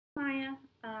Maya.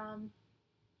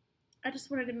 I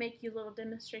just wanted to make you a little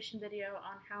demonstration video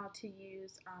on how to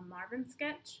use Marvin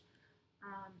Sketch.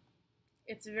 Um,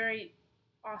 it's a very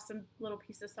awesome little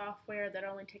piece of software that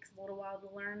only takes a little while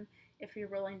to learn if you're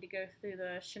willing to go through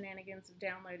the shenanigans of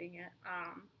downloading it.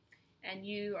 And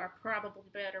you are probably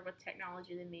better with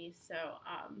technology than me, so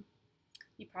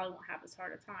you probably won't have as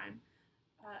hard a time.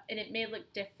 And it may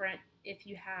look different if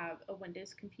you have a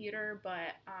Windows computer,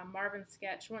 but Marvin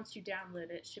Sketch, once you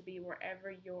download it, should be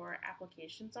wherever your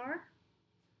applications are.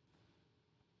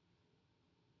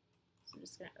 So I'm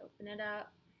just going to open it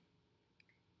up,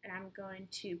 and I'm going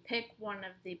to pick one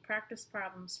of the practice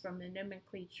problems from the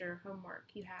nomenclature homework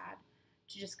you had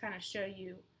to just kind of show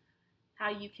you how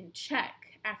you can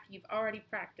check after you've already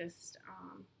practiced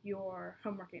your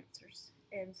homework answers.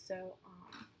 And so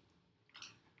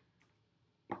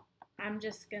I'm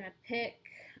just going to pick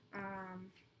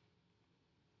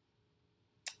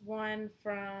one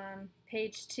from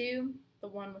page 2, the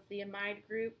one with the amide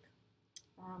group.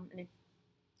 And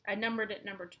I numbered it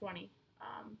number 20.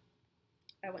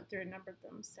 I went through and numbered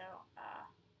them. So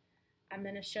I'm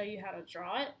going to show you how to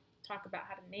draw it, talk about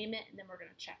how to name it, and then we're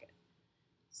going to check it.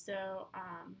 So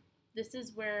this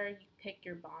is where you pick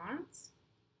your bonds.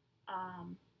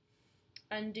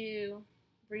 Undo,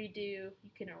 redo,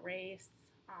 you can erase.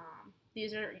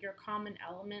 These are your common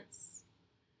elements,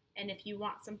 and if you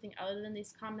want something other than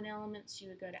these common elements, you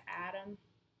would go to Atom,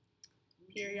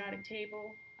 Periodic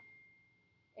Table,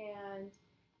 and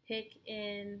pick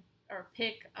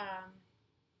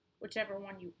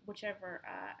whichever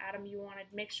atom you wanted.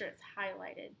 Make sure it's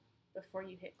highlighted before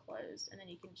you hit close, and then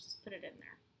you can just put it in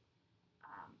there.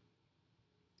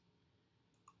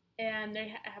 And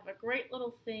they have a great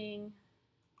little thing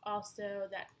also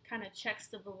that kind of checks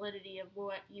the validity of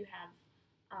what you have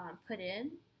put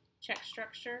in, check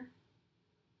structure.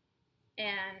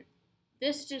 And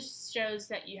this just shows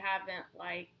that you haven't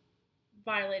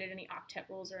violated any octet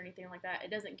rules or anything like that. It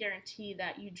doesn't guarantee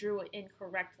that you drew it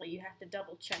incorrectly. You have to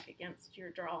double check against your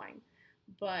drawing.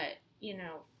 But, you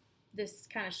know, this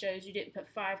kind of shows you didn't put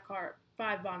five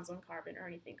bonds on carbon or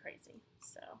anything crazy.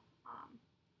 So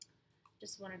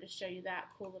just wanted to show you that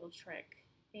cool little trick.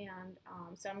 And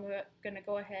so I'm going to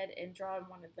go ahead and draw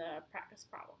one of the practice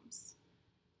problems.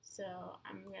 So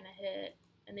I'm going to hit,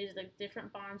 and these are the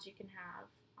different bonds you can have.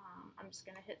 I'm just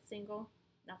going to hit single,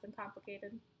 nothing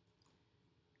complicated.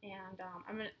 And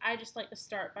I just like to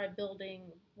start by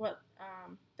building the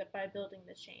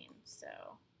chain. So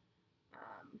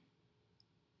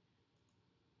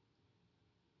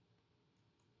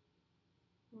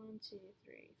 1, 2,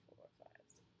 3, 4, 5,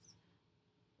 6.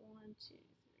 1, 2,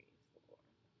 3, 4,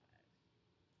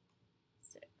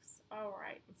 5, 6. All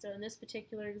right. So in this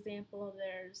particular example,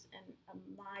 there's an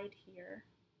amide here.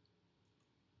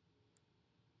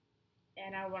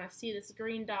 And I want to see this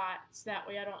green dot so that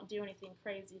way I don't do anything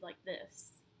crazy like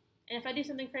this. And if I do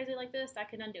something crazy like this, I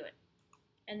can undo it.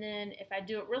 And then if I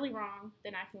do it really wrong,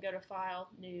 then I can go to File,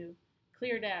 New,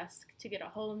 Clear Desk to get a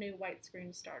whole new white screen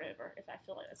to start over if I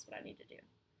feel like that's what I need to do.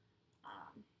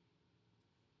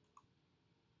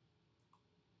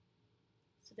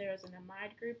 So there's an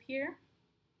amide group here.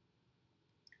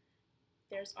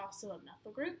 There's also a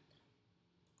methyl group.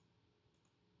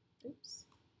 Oops,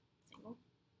 single.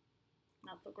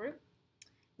 Methyl group.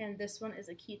 And this one is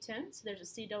a ketone, so there's a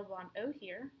C double bond O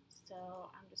here. So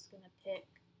I'm just going to pick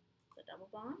the double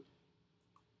bond.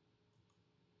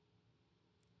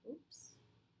 Oops,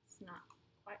 it's not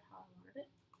quite how I wanted it.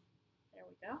 There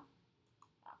we go.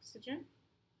 Oxygen.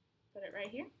 Put it right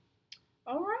here.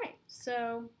 All right,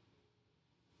 so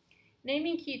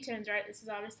naming ketones, right? This is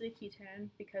obviously a ketone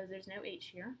because there's no H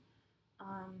here.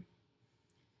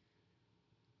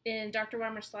 In Dr.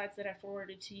 Weimer's slides that I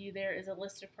forwarded to you, there is a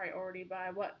list of priority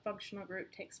by what functional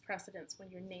group takes precedence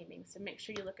when you're naming. So make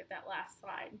sure you look at that last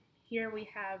slide. Here we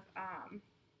have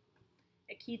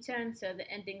a ketone, so the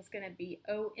ending is going to be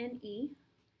O-N-E.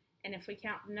 And if we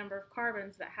count the number of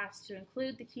carbons that has to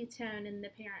include the ketone in the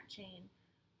parent chain,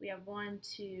 we have 1,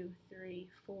 2, 3,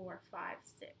 4, 5,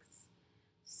 6.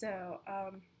 So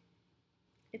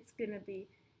it's going to be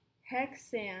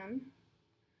hexane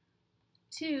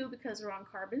 2, because we're on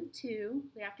carbon 2,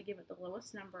 we have to give it the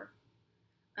lowest number.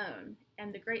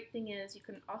 And the great thing is you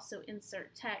can also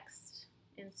insert text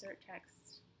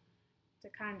to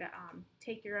kind of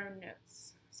take your own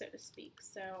notes, so to speak.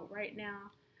 So right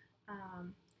now,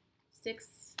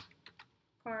 6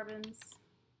 carbons,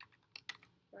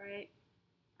 right,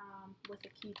 with a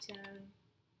ketone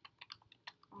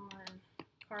on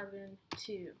carbon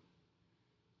 2.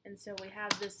 And so we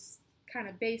have this kind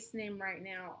of base name right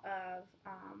now of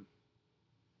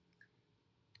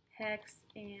hex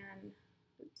and,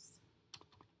 oops,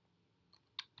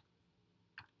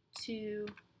 to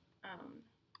own.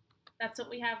 That's what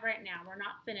we have right now. We're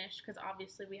not finished because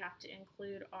obviously we have to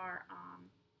include our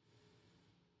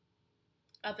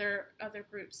other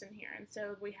groups in here. And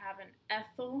so we have an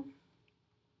ethyl.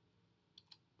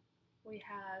 We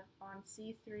have on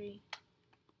C3,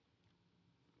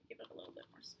 give it a little bit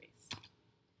more space.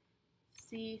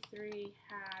 C3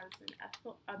 has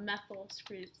a methyl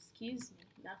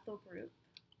group.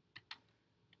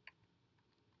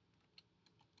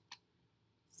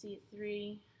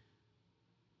 C3,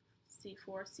 C4,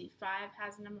 C5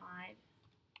 has an amide.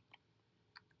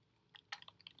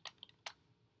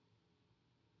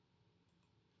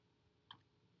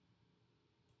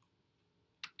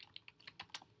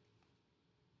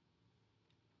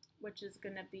 Which is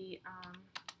going to be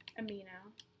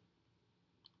amino.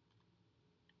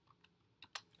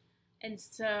 And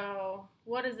so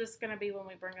what is this going to be when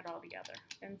we bring it all together?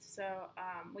 And so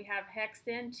we have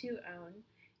hexane 2-one,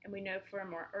 and we know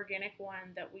from our organic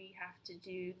 1 that we have to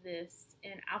do this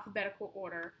in alphabetical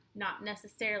order, not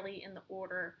necessarily in the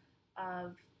order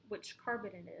of which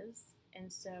carbon it is.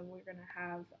 And so we're going to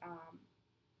have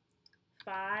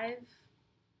 5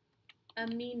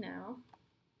 amino,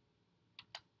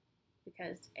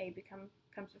 because A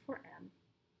comes before M,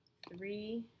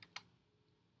 3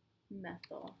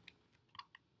 methyl,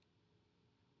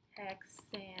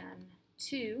 hexane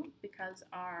 2, because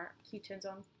our ketone's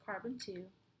on carbon 2,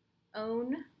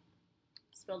 own,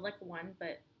 spelled like 1,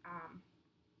 but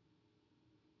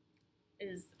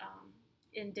is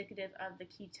indicative of the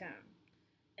ketone.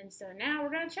 And so now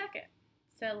we're going to check it.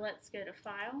 So let's go to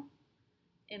File,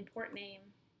 Import Name,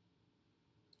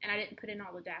 and I didn't put in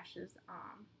all the dashes.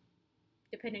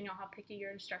 Depending on how picky your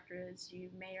instructor is, you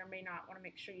may or may not want to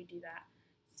make sure you do that.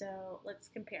 So let's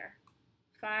compare.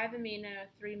 5 amino,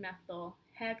 3 methyl,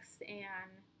 hexane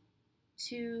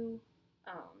 2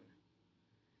 own.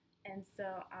 And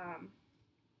so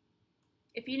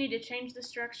if you need to change the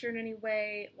structure in any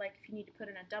way, like if you need to put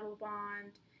in a double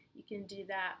bond, you can do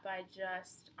that by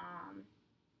just,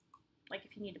 like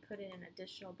if you need to put in an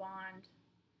additional bond,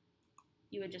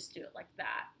 you would just do it like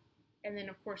that. And then,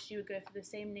 of course, you would go through the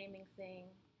same naming thing,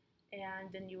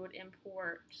 and then you would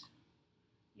import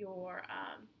your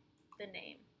the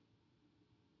name.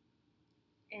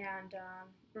 And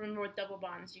remember, with double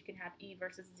bonds, you can have E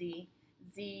versus Z.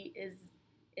 Z is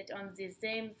it on the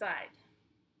same side.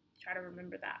 Try to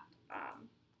remember that.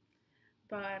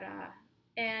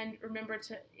 And remember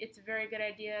it's a very good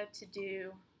idea to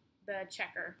do the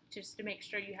checker just to make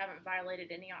sure you haven't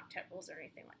violated any octet rules or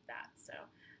anything like that. So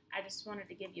I just wanted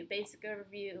to give you a basic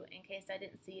overview in case I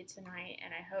didn't see it tonight,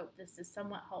 and I hope this is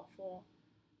somewhat helpful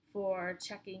for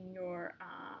checking your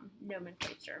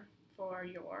nomenclature for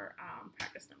your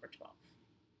practice number 12.